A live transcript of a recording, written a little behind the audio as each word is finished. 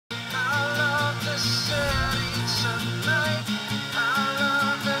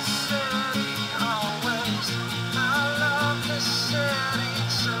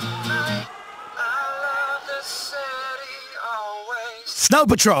Snow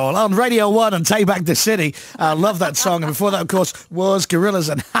Patrol on Radio 1 and Take Back the City. I love that song. And before that, of course, was Gorillaz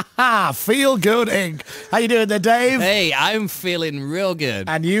and Ha Ha, Feel Good Inc. How you doing there, Dave? Hey, I'm feeling real good.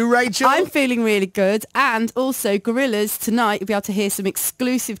 And you, Rachel? I'm feeling really good. And also, Gorillaz, tonight, you'll be able to hear some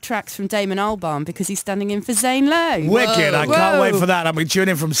exclusive tracks from Damon Albarn because he's standing in for Zane Lowe. Wicked. I can't wait for that. I'll be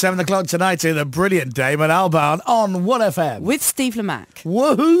tuning in from 7 o'clock tonight to the brilliant Damon Albarn on 1FM. With Steve Lamacq.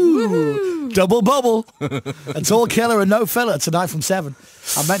 Woohoo! Woohoo! Double bubble. It's all killer and no filler tonight from 7.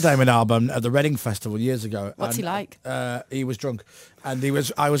 I met Damon Albarn at the Reading Festival years ago. What's he like? He was drunk. And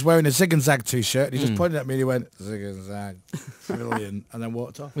I was wearing a Zig and Zag t-shirt. And he just pointed at me and he went, Zig and Zag, brilliant, and then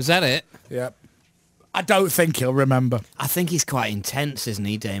walked off. Was that it? Yeah. I don't think he'll remember. I think he's quite intense, isn't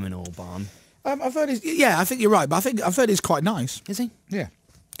he, Damon Albarn? I've heard I think you're right, but I've heard he's quite nice. Is he? Yeah.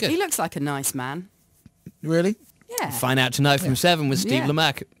 Good. He looks like a nice man. Really? Yeah. Find out tonight from 7 with Steve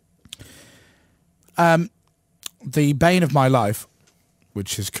Lamacq. The bane of my life,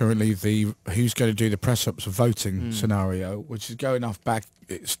 which is currently the who's going to do the press-ups voting scenario, which is going off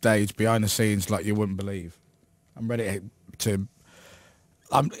backstage behind the scenes like you wouldn't believe. I'm ready to...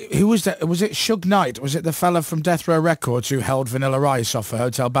 who was that? Was it Suge Knight? Was it the fella from Death Row Records who held Vanilla Ice off a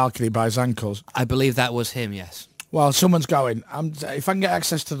hotel balcony by his ankles? I believe that was him, yes. Well, someone's going. If I can get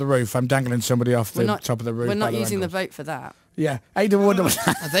access to the roof, I'm dangling somebody off the top of the roof. We're not using the vote for that. Yeah. There you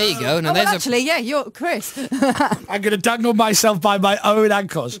go. Now actually, yeah, you're Chris. I'm going to dangle myself by my own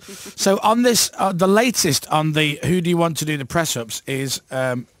ankles. So on this, the latest on the who do you want to do the press-ups is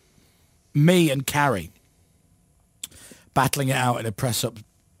me and Carrie battling it out in a press-up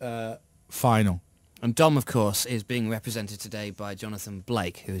final. And Dom, of course, is being represented today by Jonathan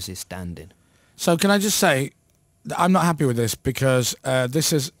Blake, who is his stand-in. So can I just say, I'm not happy with this because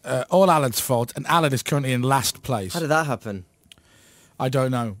this is all Alad's fault, and Alad is currently in last place. How did that happen? I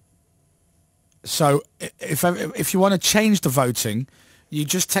don't know. So if you want to change the voting, you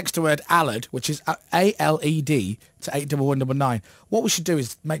just text the word Alad, which is A-L-E-D, to 81199. What we should do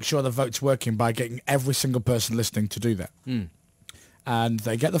is make sure the vote's working by getting every single person listening to do that. And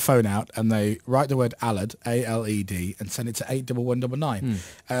they get the phone out and they write the word Alad, A-L-E-D, and send it to 81199.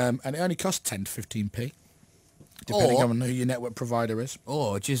 And it only costs 10 to 15p. Depending on who your network provider is.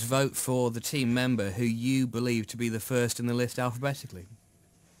 Or just vote for the team member who you believe to be the first in the list alphabetically.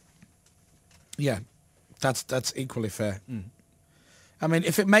 Yeah, that's equally fair. I mean,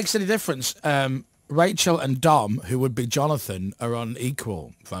 if it makes any difference, Rachel and Dom, who would be Jonathan, are on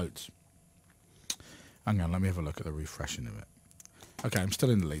equal votes. Hang on, let me have a look at the refreshing of it. Okay, I'm still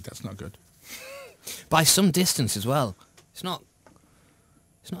in the lead. That's not good. By some distance as well. It's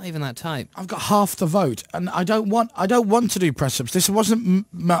not even that tight. I've got half the vote, and I don't want to do press-ups. This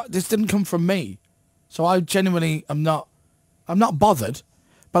didn't come from me, so I genuinely I'm not bothered.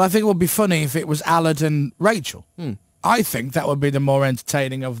 But I think it would be funny if it was Alad and Rachel. I think that would be the more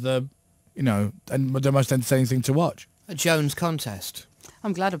entertaining of the, and the most entertaining thing to watch. A Jones contest.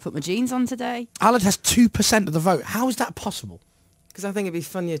 I'm glad I put my jeans on today. Alad has 2% of the vote. How is that possible? Because I think it'd be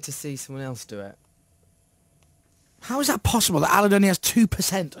funnier to see someone else do it. How is that possible that Alad only has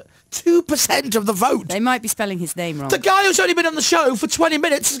 2%? 2% of the vote. They might be spelling his name wrong. The guy who's only been on the show for 20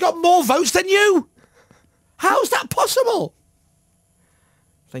 minutes has got more votes than you. How's that possible?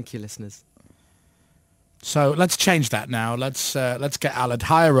 Thank you, listeners. So let's change that now. Let's get Alad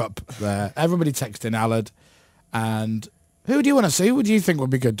higher up there. Everybody text in Alad. And who do you want to see? Who do you think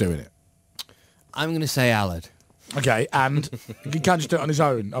would be good doing it? I'm going to say Alad. Okay, and he can't just do it on his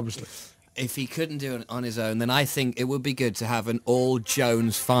own, obviously. If he couldn't do it on his own, then I think it would be good to have an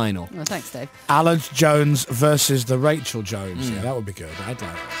all-Jones final. Oh, thanks, Dave. Alad Jones versus the Rachel Jones. Yeah, that would be good. I'd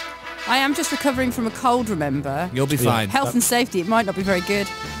like that. I am just recovering from a cold, remember? You'll be fine. Health and safety, it might not be very good.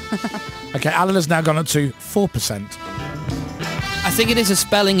 Okay, Alad has now gone up to 4%. I think it is a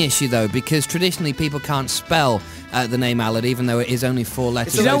spelling issue, though, because traditionally people can't spell the name Alad, even though it is only 4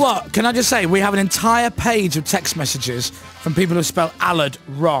 letters. You know what? Can I just say, we have an entire page of text messages from people who spell Alad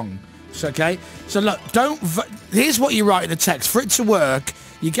wrong. So, okay? So, look, here's what you write in the text. For it to work,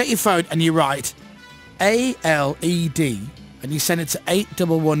 you get your phone and you write A-L-E-D and you send it to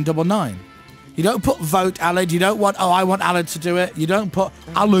 81199. You don't put vote Alad. You don't want, I want Alad to do it. You don't put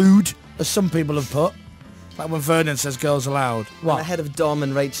Alud, as some people have put. Like when Vernon says girls aloud. What? I'm ahead of Dom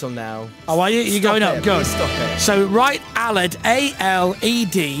and Rachel now. Oh, are you? You're going up? Good. Stop it. So write Alad,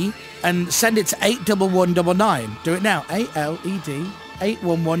 A-L-E-D, and send it to 81199. Do it now. A-L-E-D,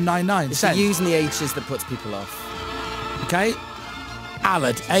 81199. It's using the H's that puts people off. Okay?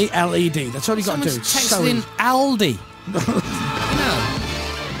 Alad, A-L-E-D. That's all you got to do. Texted in Aldi. No.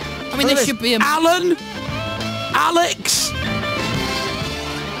 I mean, there should be a... Alan? Alex?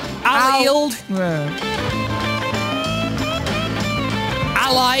 Alild?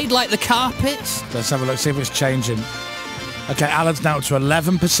 Allied like the carpets. Let's have a look, see if it's changing. Okay, Alan's now up to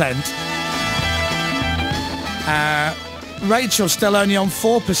 11%. Rachel's still only on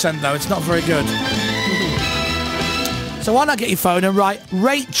 4% though. It's not very good. So why not get your phone and write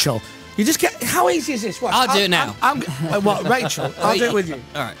Rachel? You just get... How easy is this? What? I'll do it now. What, Rachel? I'll do it with you.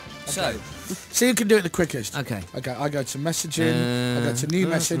 All right. So, See who can do it the quickest. Okay. Okay, I go to messaging, I go to new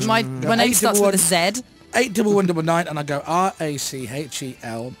message. My name starts with a Z. 81199 and I go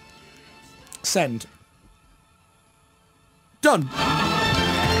RACHEL. Send. Done.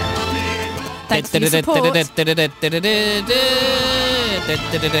 Thanks for your support.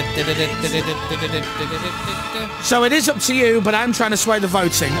 So it is up to you, but I'm trying to sway the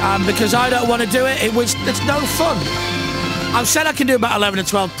voting because I don't want to do it. It's no fun. I've said I can do about 11 or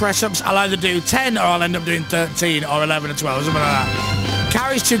 12 press-ups. I'll either do 10 or I'll end up doing 13 or 11 or 12, something like that.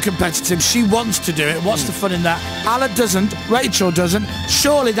 Carrie's too competitive. She wants to do it. What's the fun in that? Alan doesn't. Rachel doesn't.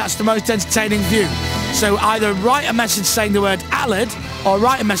 Surely that's the most entertaining view. So either write a message saying the word Alad or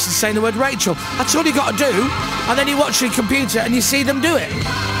write a message saying the word Rachel. That's all you got to do. And then you watch your computer and you see them do it.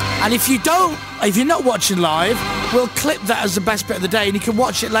 And if you're not watching live, we'll clip that as the best bit of the day and you can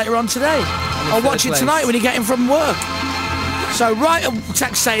watch it later on today. Or watch it tonight when you get in from work. So write a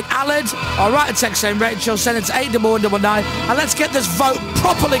text saying Alad or write a text saying Rachel, send it to 81199 and let's get this vote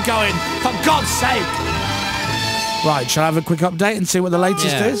properly going, for God's sake. Right, shall I have a quick update and see what the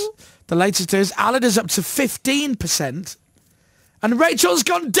latest is? The latest is Alad is up to 15% and Rachel's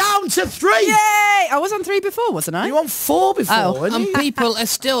gone down to 3. Yay! I was on 3 before, wasn't I? You were on 4 before, weren't And you? people are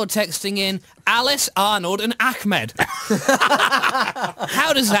still texting in Alice, Arnold and Ahmed.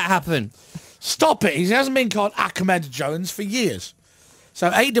 How does that happen? Stop it. He hasn't been called Ahmed Jones for years. So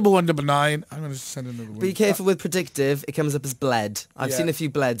 81199. I'm going to send another one. Be careful with predictive. It comes up as bled. I've seen a few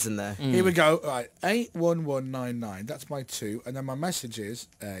bleds in there. Here we go. Right, 81199. That's my 2. And then my message is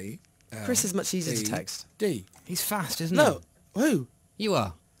A. Chris is much easier to text. D. He's fast, isn't he? No. Who? You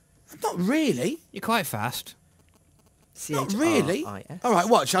are. Not really. You're quite fast. Not really. CHRIS. All right,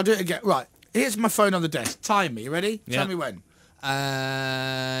 watch. I'll do it again. Right. Here's my phone on the desk. Time me. You ready? Yeah. Tell me when.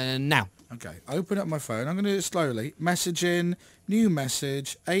 Now. Okay. Open up my phone. I'm going to do it slowly. Messaging. New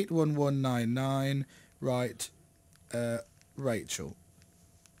message. 81199. Right. Rachel.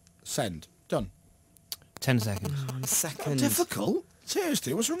 Send. Done. 10 seconds. 1 second. Difficult?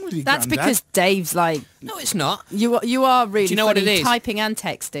 Seriously, what's wrong with you, That's Grandad? because Dave's like... No, it's not. You are really Do you know what funny it is? typing and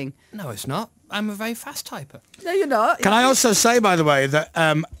texting. No, it's not. I'm a very fast typer. No, you're not. Can I also say, by the way, that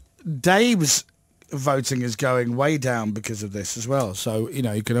Dave's voting is going way down because of this as well. So, you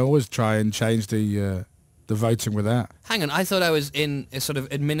know, you can always try and change the voting with that. Hang on, I thought I was in a sort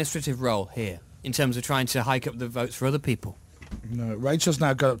of administrative role here in terms of trying to hike up the votes for other people. No, Rachel's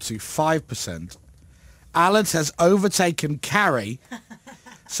now got up to 5%. Alan has overtaken Carrie.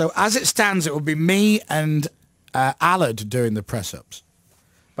 So as it stands, it will be me and Alad doing the press-ups.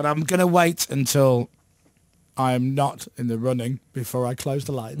 But I'm going to wait until I'm not in the running before I close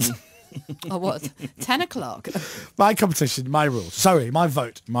the lights. Oh, what? 10 o'clock? My competition, my rules. Sorry, my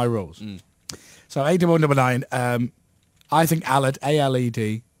vote, my rules. So 81199, I think Alad,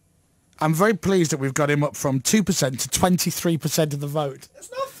 A-L-E-D. I'm very pleased that we've got him up from 2% to 23% of the vote. It's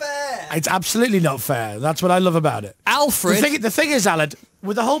not fair. It's absolutely not fair. That's what I love about it. Alfred! The thing is, Alad,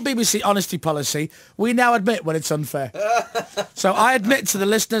 with the whole BBC honesty policy, we now admit when it's unfair. So I admit to the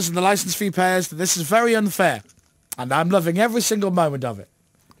listeners and the licence fee payers that this is very unfair. And I'm loving every single moment of it.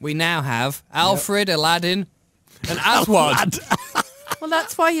 We now have Alfred, Aladdin and Aswad. Well,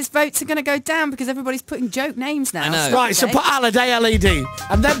 that's why his votes are going to go down because everybody's putting joke names now. I know. Right, so put Alad, A-L-E-D,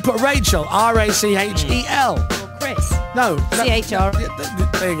 and then put Rachel, R-A-C-H-E-L. Or Chris. No. C-H-R.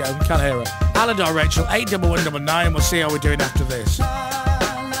 There you go, can't hear her. Alad or Rachel, 81199, we'll see how we're doing after this.